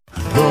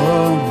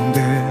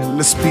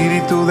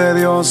Espíritu de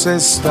Dios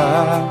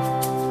está,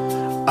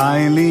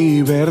 hay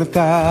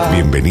libertad.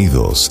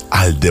 Bienvenidos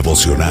al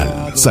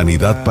devocional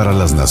Sanidad para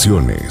las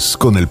Naciones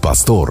con el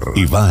pastor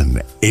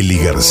Iván Eli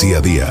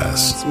García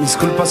Díaz. Mis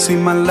culpas y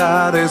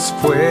maldades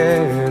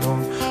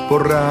fueron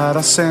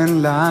borradas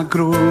en la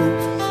cruz,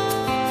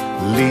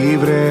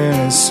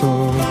 libre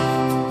soy.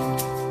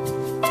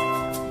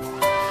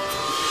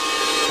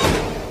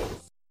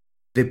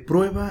 De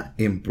prueba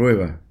en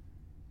prueba,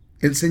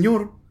 el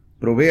Señor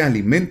provee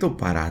alimento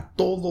para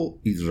todo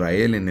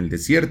Israel en el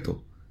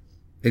desierto.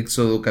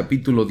 Éxodo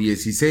capítulo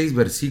 16,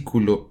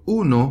 versículo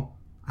 1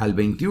 al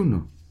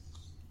 21.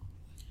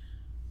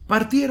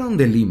 Partieron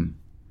de Elim,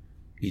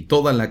 y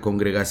toda la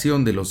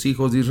congregación de los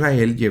hijos de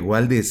Israel llegó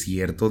al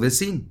desierto de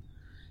Sin,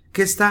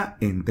 que está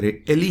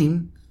entre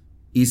Elim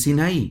y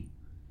Sinaí,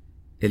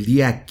 el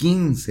día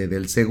 15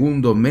 del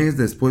segundo mes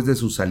después de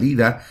su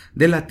salida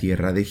de la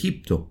tierra de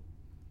Egipto.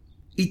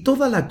 Y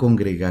toda la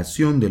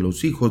congregación de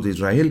los hijos de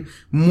Israel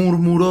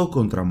murmuró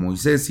contra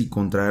Moisés y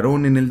contra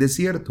Aarón en el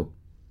desierto.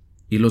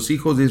 Y los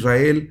hijos de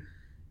Israel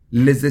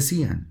les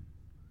decían: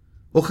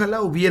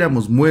 ojalá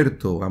hubiéramos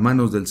muerto a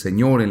manos del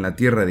Señor en la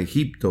tierra de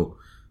Egipto,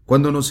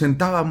 cuando nos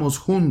sentábamos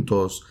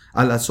juntos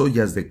a las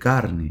ollas de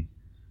carne,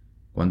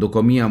 cuando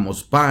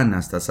comíamos pan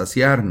hasta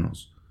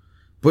saciarnos,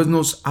 pues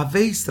nos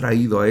habéis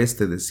traído a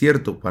este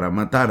desierto para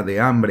matar de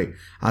hambre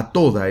a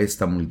toda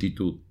esta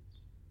multitud.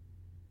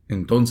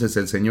 Entonces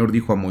el Señor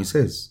dijo a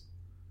Moisés: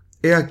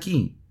 he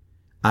aquí,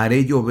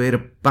 haré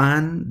llover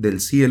pan del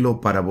cielo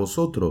para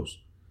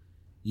vosotros,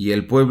 y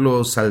el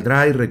pueblo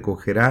saldrá y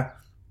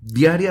recogerá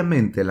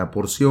diariamente la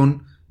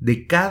porción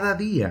de cada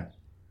día,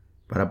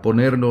 para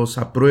ponernos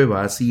a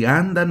prueba si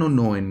andan o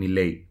no en mi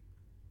ley.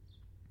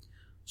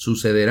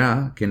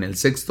 Sucederá que en el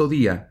sexto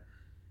día,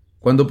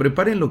 cuando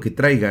preparen lo que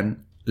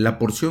traigan, la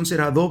porción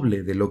será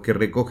doble de lo que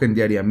recogen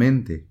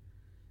diariamente.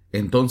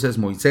 Entonces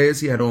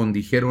Moisés y Aarón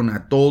dijeron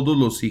a todos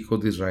los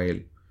hijos de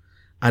Israel: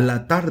 a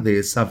la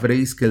tarde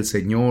sabréis que el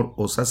Señor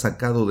os ha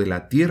sacado de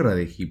la tierra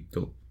de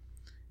Egipto,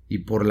 y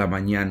por la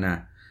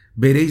mañana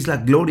veréis la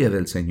gloria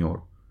del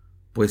Señor,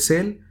 pues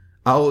Él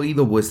ha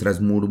oído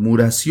vuestras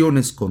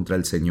murmuraciones contra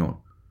el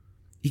Señor.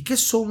 ¿Y qué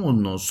somos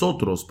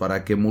nosotros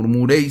para que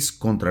murmuréis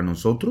contra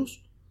nosotros?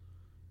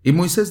 Y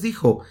Moisés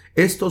dijo: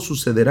 esto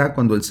sucederá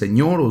cuando el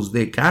Señor os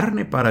dé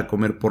carne para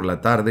comer por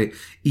la tarde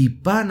y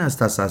pan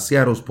hasta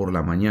saciaros por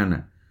la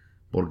mañana,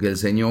 porque el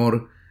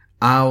Señor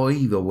ha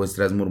oído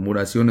vuestras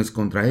murmuraciones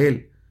contra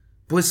Él.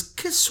 Pues,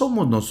 ¿qué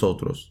somos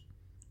nosotros?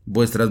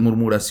 Vuestras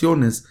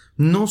murmuraciones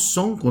no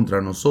son contra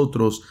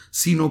nosotros,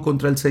 sino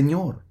contra el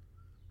Señor.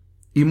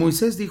 Y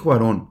Moisés dijo a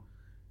Aarón: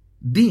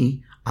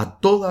 di a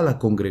toda la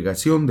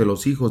congregación de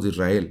los hijos de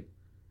Israel: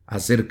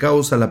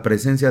 acercaos a la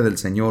presencia del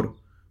Señor,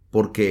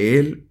 porque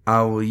Él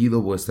ha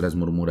oído vuestras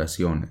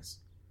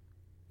murmuraciones.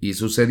 Y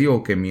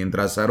sucedió que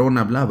mientras Aarón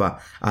hablaba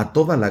a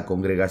toda la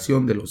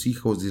congregación de los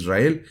hijos de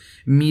Israel,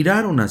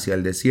 miraron hacia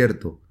el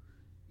desierto,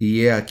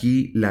 y he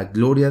aquí la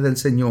gloria del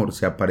Señor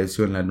se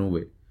apareció en la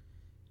nube.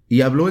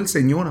 Y habló el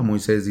Señor a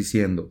Moisés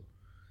diciendo: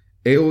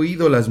 he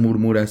oído las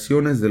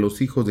murmuraciones de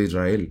los hijos de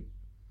Israel.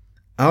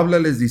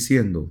 Háblales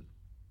diciendo: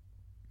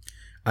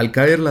 al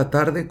caer la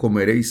tarde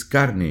comeréis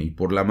carne, y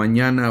por la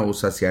mañana os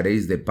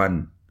saciaréis de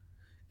pan,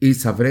 y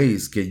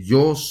sabréis que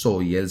yo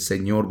soy el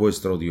Señor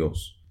vuestro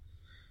Dios.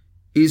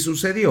 Y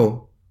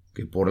sucedió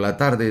que por la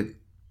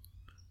tarde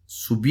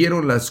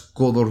subieron las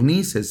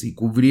codornices y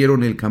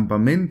cubrieron el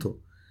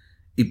campamento,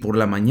 y por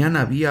la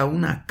mañana había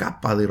una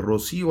capa de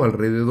rocío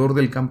alrededor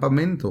del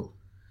campamento.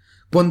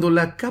 Cuando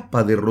la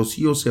capa de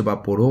rocío se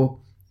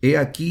evaporó, he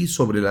aquí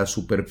sobre la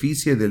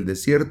superficie del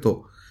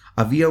desierto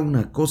había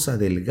una cosa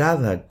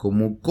delgada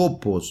como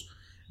copos,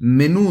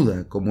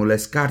 menuda como la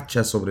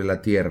escarcha sobre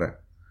la tierra.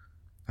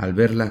 Al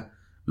verla,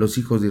 los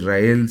hijos de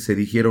Israel se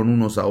dijeron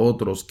unos a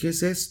otros: ¿qué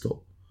es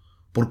esto?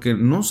 Porque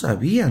no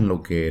sabían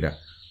lo que era.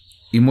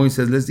 Y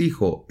Moisés les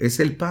dijo: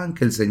 es el pan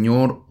que el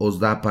Señor os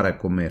da para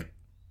comer.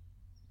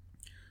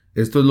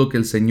 Esto es lo que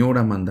el Señor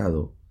ha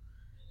mandado: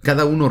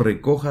 cada uno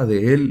recoja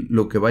de él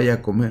lo que vaya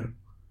a comer.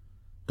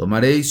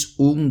 Tomaréis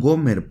un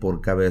gomer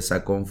por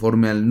cabeza,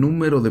 conforme al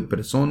número de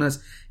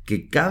personas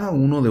que cada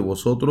uno de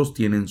vosotros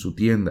tiene en su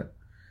tienda.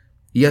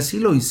 Y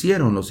así lo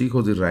hicieron los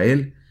hijos de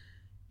Israel,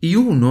 y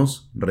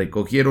unos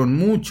recogieron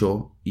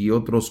mucho y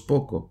otros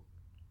poco.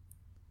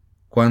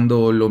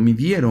 Cuando lo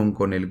midieron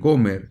con el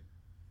gomer,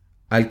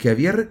 al que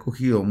había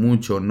recogido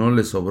mucho no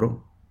le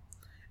sobró,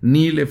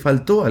 ni le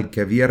faltó al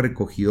que había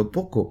recogido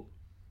poco.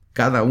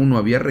 Cada uno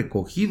había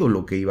recogido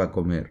lo que iba a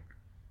comer.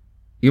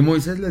 Y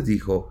Moisés les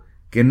dijo: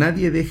 que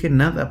nadie deje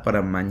nada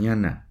para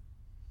mañana.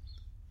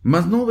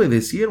 Mas no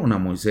obedecieron a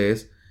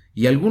Moisés,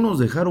 y algunos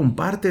dejaron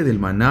parte del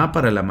maná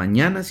para la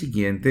mañana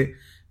siguiente,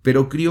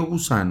 pero crió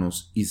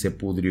gusanos y se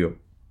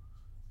pudrió.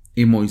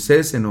 Y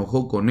Moisés se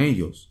enojó con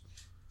ellos.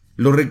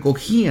 Lo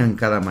recogían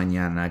cada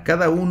mañana,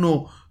 cada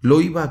uno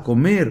lo iba a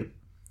comer,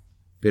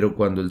 pero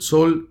cuando el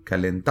sol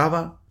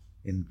calentaba,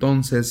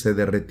 entonces se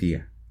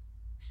derretía.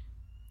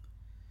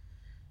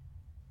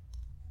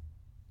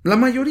 La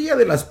mayoría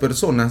de las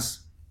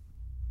personas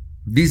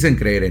Dicen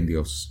creer en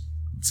Dios.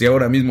 Si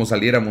ahora mismo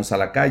saliéramos a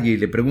la calle y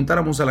le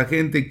preguntáramos a la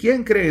gente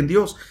 ¿quién cree en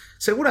Dios?,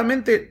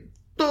 seguramente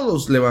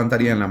todos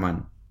levantarían la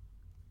mano.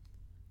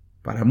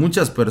 Para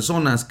muchas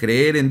personas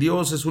creer en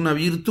Dios es una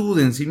virtud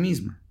en sí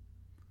misma,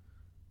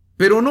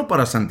 pero no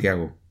para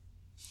Santiago.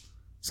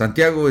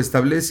 Santiago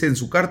establece en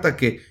su carta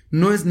que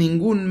no es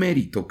ningún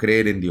mérito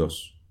creer en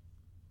Dios.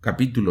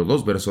 Capítulo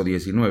 2, verso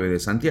 19 de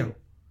Santiago.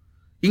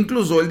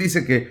 Incluso él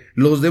dice que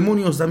los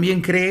demonios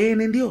también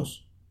creen en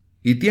Dios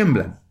y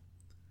tiemblan.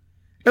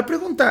 La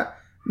pregunta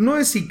no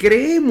es si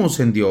creemos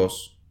en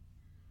Dios.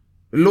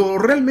 Lo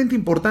realmente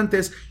importante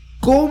es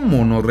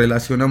cómo nos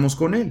relacionamos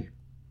con Él.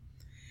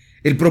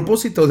 El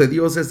propósito de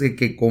Dios es de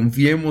que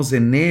confiemos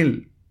en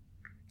Él,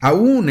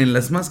 aún en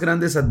las más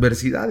grandes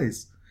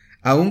adversidades,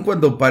 aún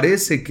cuando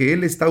parece que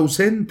Él está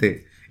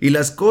ausente y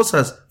las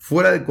cosas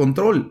fuera de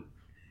control.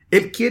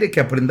 Él quiere que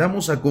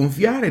aprendamos a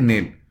confiar en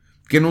Él,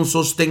 que nos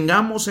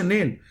sostengamos en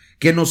Él,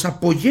 que nos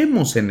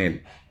apoyemos en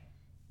Él.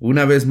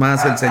 Una vez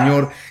más, el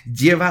Señor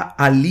lleva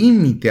al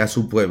límite a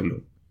su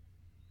pueblo.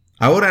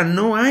 Ahora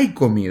no hay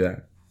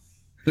comida.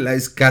 La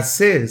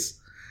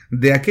escasez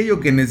de aquello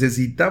que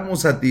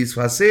necesitamos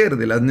satisfacer,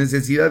 de las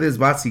necesidades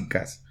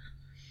básicas,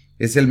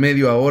 es el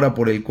medio ahora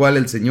por el cual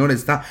el Señor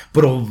está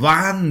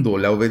probando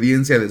la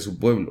obediencia de su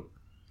pueblo.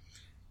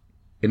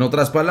 En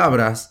otras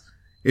palabras,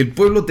 el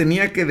pueblo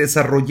tenía que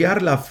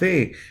desarrollar la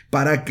fe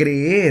para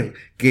creer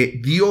que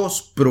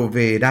Dios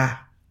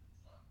proveerá.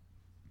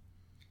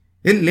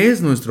 Él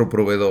es nuestro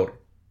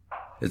proveedor.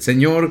 El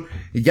Señor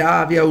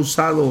ya había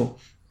usado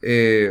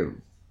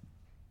el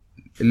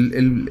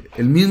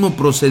mismo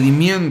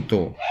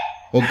procedimiento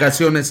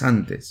ocasiones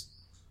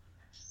antes.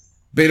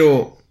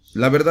 Pero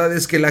la verdad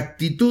es que la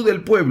actitud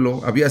del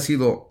pueblo había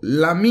sido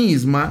la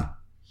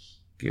misma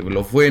que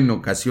lo fue en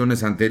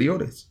ocasiones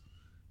anteriores.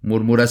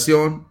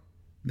 Murmuración,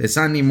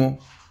 desánimo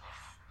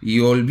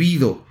y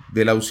olvido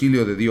del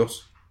auxilio de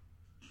Dios.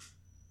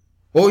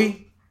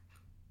 Hoy,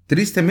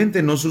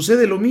 tristemente, nos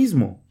sucede lo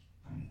mismo.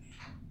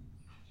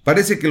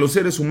 Parece que los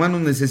seres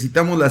humanos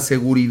necesitamos la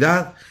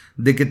seguridad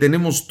de que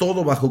tenemos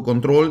todo bajo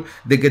control,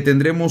 de que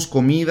tendremos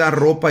comida,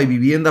 ropa y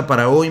vivienda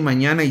para hoy,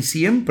 mañana y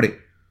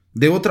siempre.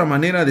 De otra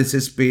manera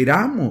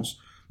desesperamos,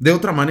 de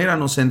otra manera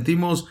nos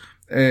sentimos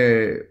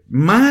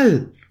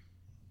mal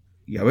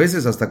y a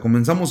veces hasta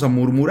comenzamos a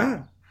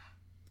murmurar.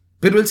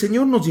 Pero el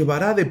Señor nos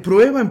llevará de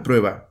prueba en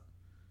prueba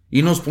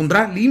y nos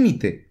pondrá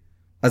límite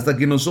hasta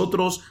que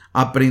nosotros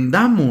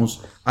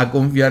aprendamos a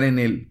confiar en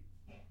Él.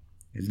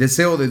 El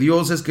deseo de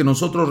Dios es que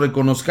nosotros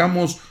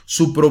reconozcamos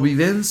su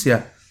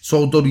providencia, su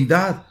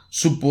autoridad,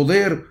 su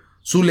poder,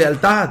 su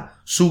lealtad,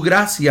 su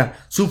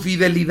gracia, su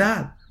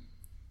fidelidad.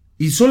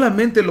 Y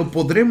solamente lo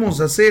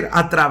podremos hacer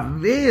a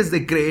través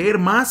de creer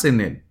más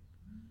en Él.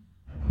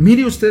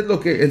 Mire usted lo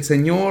que el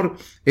Señor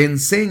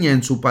enseña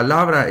en su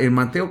palabra en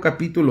Mateo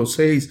capítulo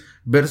 6,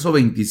 verso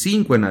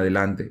 25 en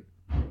adelante.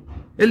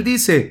 Él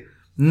dice: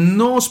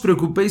 no os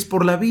preocupéis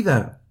por la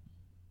vida,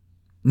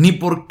 ni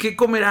por qué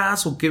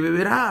comerás o qué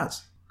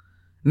beberás,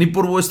 ni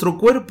por vuestro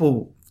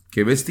cuerpo,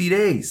 qué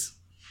vestiréis.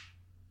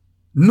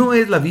 ¿No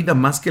es la vida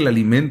más que el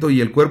alimento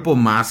y el cuerpo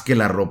más que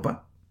la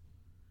ropa?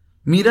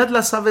 Mirad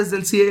las aves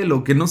del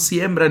cielo, que no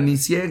siembran ni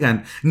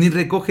siegan, ni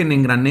recogen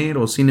en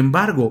graneros. Sin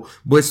embargo,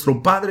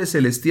 vuestro Padre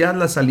Celestial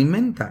las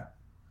alimenta.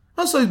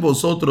 ¿No sois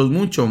vosotros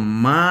mucho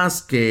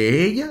más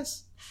que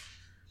ellas?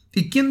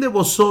 ¿Y quién de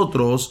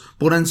vosotros,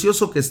 por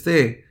ansioso que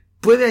esté,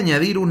 puede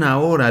añadir una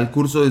hora al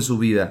curso de su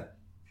vida?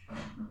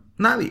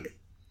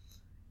 Nadie.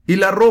 ¿Y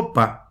la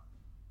ropa?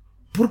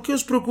 ¿Por qué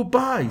os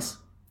preocupáis?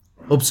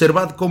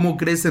 Observad cómo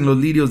crecen los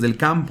lirios del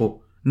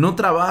campo. No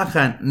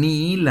trabajan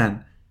ni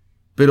hilan.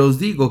 Pero os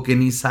digo que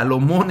ni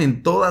Salomón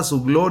en toda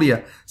su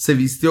gloria se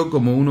vistió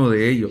como uno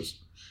de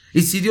ellos.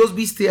 Y si Dios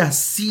viste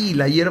así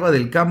la hierba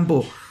del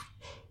campo,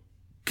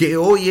 que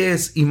hoy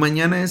es y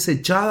mañana es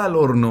echada al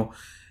horno,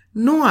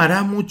 ¿no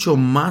hará mucho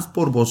más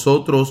por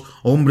vosotros,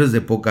 hombres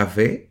de poca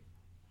fe?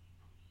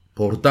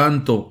 Por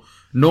tanto,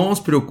 no os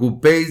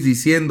preocupéis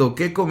diciendo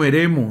 ¿qué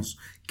comeremos?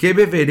 ¿Qué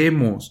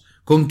beberemos?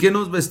 ¿Con qué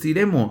nos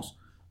vestiremos?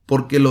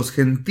 Porque los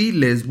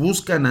gentiles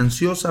buscan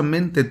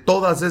ansiosamente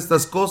todas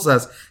estas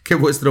cosas que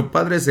vuestro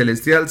Padre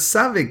Celestial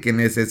sabe que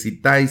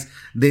necesitáis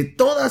de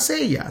todas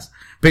ellas.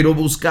 Pero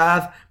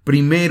buscad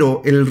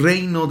primero el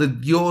reino de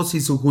Dios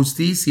y su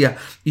justicia,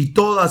 y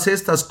todas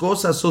estas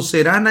cosas os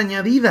serán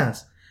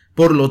añadidas.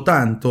 Por lo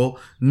tanto,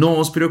 no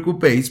os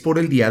preocupéis por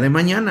el día de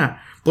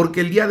mañana,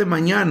 porque el día de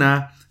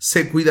mañana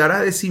se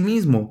cuidará de sí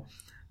mismo.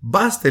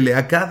 Bástele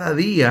a cada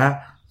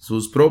día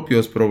sus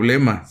propios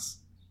problemas.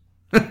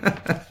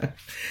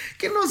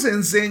 ¿Qué nos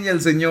enseña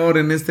el Señor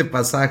en este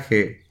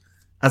pasaje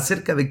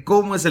acerca de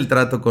cómo es el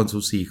trato con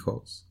sus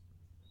hijos?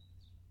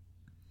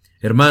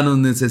 Hermanos,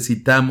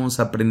 necesitamos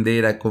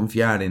aprender a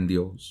confiar en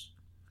Dios,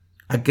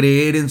 a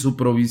creer en su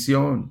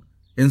provisión,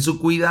 en su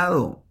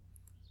cuidado.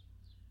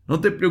 No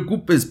te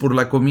preocupes por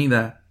la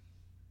comida,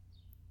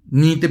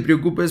 ni te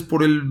preocupes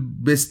por el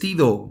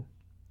vestido.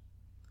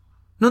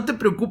 No te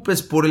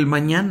preocupes por el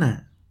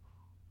mañana.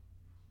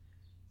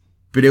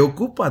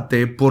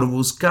 Preocúpate por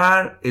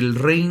buscar el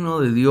reino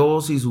de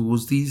Dios y su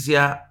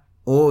justicia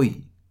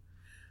hoy.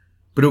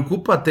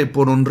 Preocúpate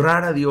por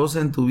honrar a Dios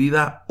en tu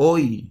vida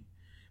hoy.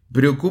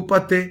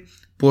 Preocúpate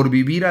por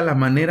vivir a la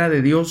manera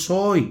de Dios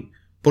hoy,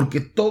 porque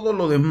todo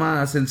lo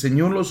demás el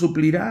Señor lo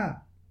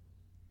suplirá.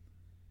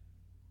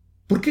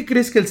 ¿Por qué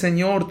crees que el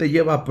Señor te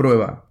lleva a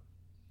prueba?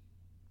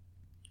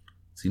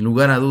 Sin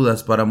lugar a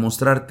dudas, para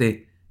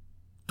mostrarte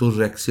tus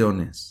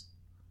reacciones.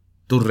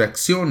 Tus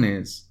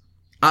reacciones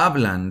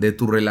hablan de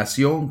tu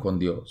relación con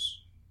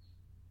Dios.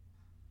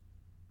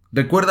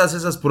 ¿Recuerdas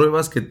esas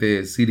pruebas que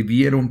te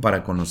sirvieron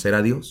para conocer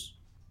a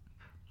Dios?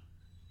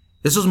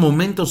 Esos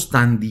momentos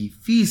tan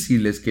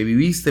difíciles que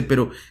viviste,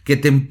 pero que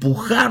te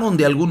empujaron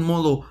de algún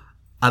modo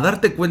a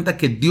darte cuenta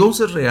que Dios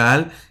es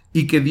real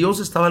y que Dios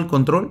estaba al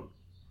control.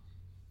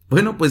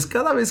 Bueno, pues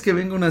cada vez que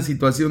venga una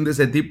situación de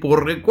ese tipo,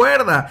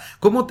 recuerda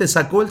cómo te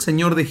sacó el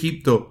Señor de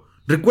Egipto.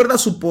 Recuerda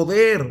su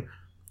poder.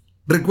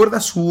 Recuerda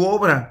su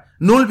obra.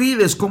 No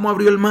olvides cómo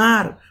abrió el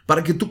mar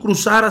para que tú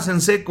cruzaras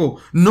en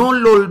seco. No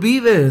lo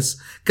olvides.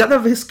 Cada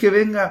vez que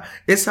venga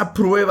esa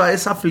prueba,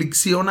 esa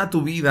aflicción a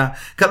tu vida,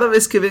 cada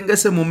vez que venga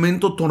ese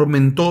momento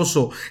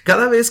tormentoso,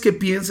 cada vez que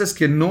pienses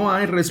que no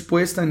hay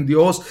respuesta en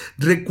Dios,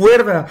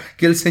 recuerda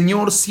que el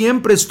Señor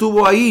siempre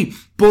estuvo ahí.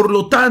 Por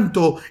lo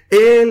tanto,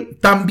 Él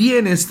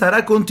también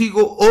estará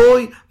contigo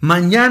hoy,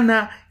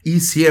 mañana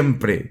y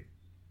siempre.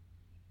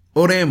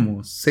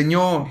 Oremos.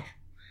 Señor,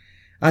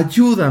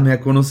 ayúdame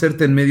a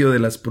conocerte en medio de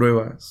las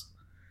pruebas.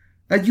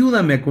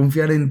 Ayúdame a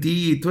confiar en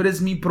ti. Tú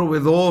eres mi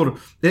proveedor,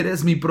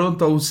 eres mi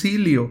pronto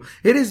auxilio,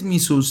 eres mi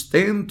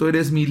sustento,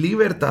 eres mi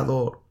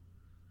libertador.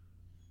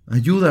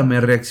 Ayúdame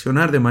a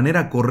reaccionar de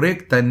manera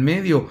correcta en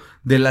medio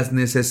de las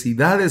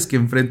necesidades que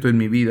enfrento en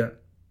mi vida.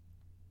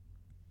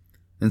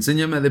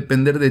 Enséñame a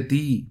depender de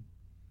ti,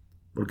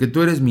 porque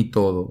tú eres mi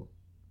todo.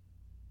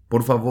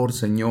 Por favor,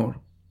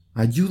 Señor,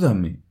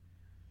 ayúdame.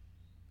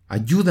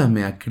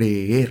 Ayúdame a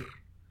creer.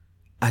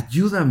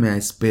 Ayúdame a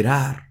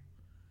esperar.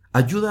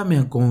 Ayúdame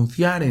a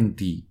confiar en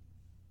ti.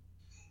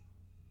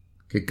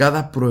 Que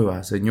cada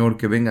prueba, Señor,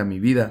 que venga a mi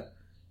vida,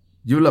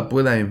 yo la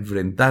pueda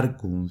enfrentar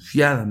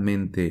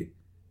confiadamente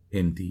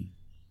en ti.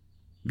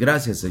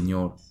 Gracias,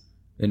 Señor,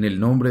 en el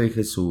nombre de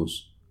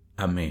Jesús.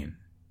 Amén.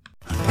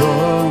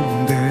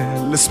 Donde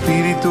el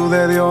Espíritu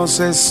de Dios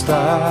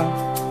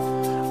está,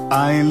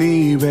 hay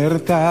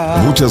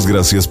libertad. Muchas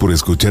gracias por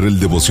escuchar el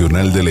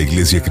devocional de la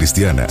Iglesia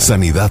Cristiana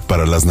Sanidad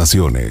para las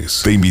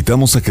Naciones. Te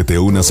invitamos a que te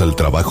unas al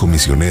trabajo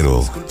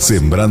misionero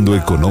Sembrando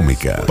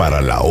Económica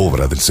para la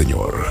obra del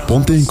Señor.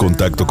 Ponte en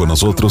contacto con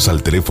nosotros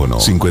al teléfono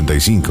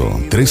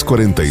 55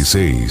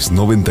 346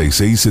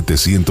 96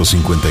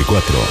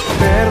 754.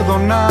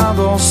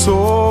 Perdonado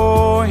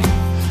soy,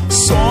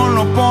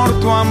 solo por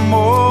tu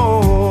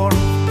amor,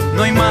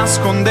 no hay más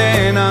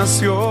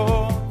condenación.